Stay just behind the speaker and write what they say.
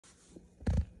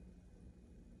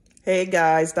Hey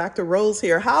guys, Dr. Rose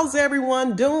here. How's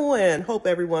everyone doing? Hope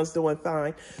everyone's doing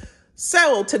fine.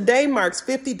 So today marks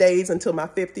 50 days until my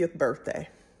 50th birthday.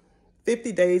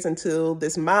 50 days until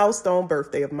this milestone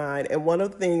birthday of mine. And one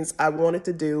of the things I wanted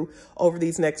to do over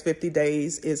these next 50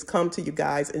 days is come to you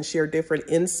guys and share different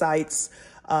insights,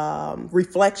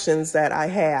 reflections that I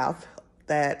have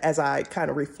that as I kind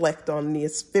of reflect on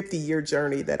this 50-year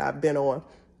journey that I've been on.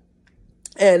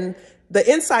 And the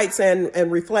insights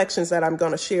and reflections that I'm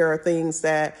going to share are things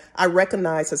that I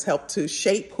recognize has helped to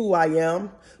shape who I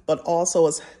am, but also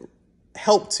has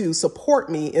helped to support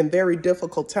me in very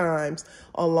difficult times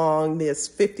along this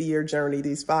 50-year journey,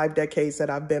 these 5 decades that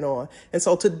I've been on. And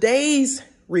so today's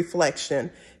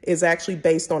reflection is actually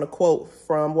based on a quote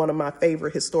from one of my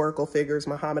favorite historical figures,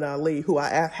 Muhammad Ali, who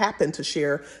I happen to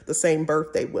share the same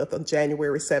birthday with on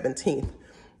January 17th.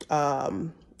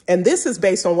 And this is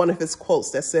based on one of his quotes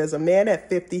that says, "A man at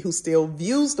 50 who still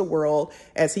views the world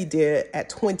as he did at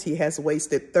 20 has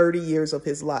wasted 30 years of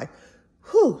his life."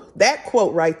 Whew, that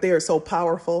quote right there is so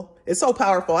powerful. It's so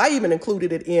powerful. I even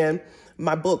included it in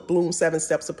my book, Bloom 7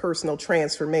 Steps of Personal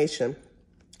Transformation.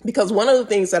 Because one of the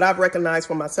things that I've recognized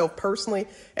for myself personally,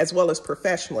 as well as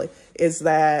professionally, is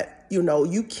that,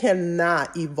 you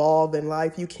cannot evolve in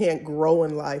life. You can't grow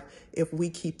in life if we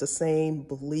keep the same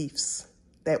beliefs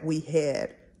that we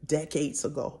had decades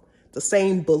ago, the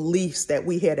same beliefs that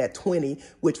we had at 20,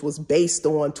 which was based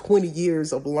on 20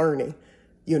 years of learning.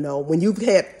 When you've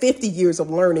had 50 years of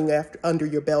learning under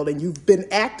your belt and you've been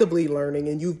actively learning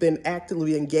and you've been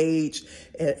actively engaged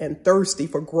and thirsty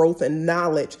for growth and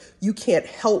knowledge, you can't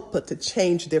help but to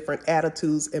change different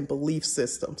attitudes and belief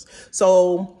systems.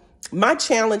 So my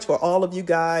challenge for all of you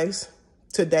guys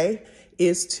today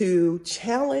is to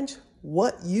challenge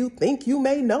what you think you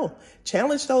may know.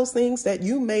 Challenge those things that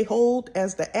you may hold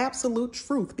as the absolute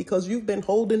truth because you've been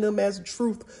holding them as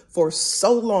truth for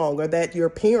so long, or that your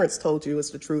parents told you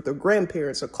it's the truth, or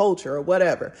grandparents, or culture, or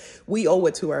whatever. We owe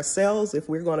it to ourselves, if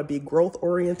we're going to be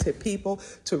growth-oriented people,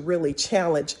 to really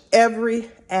challenge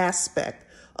every aspect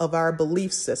of our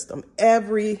belief system,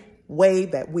 every way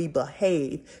that we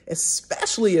behave,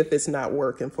 especially if it's not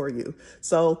working for you.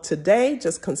 So today,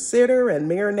 just consider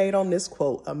and marinate on this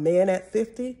quote. A man at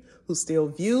 50 who still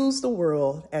views the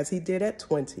world as he did at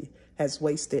 20 has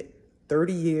wasted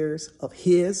 30 years of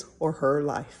his or her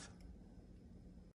life.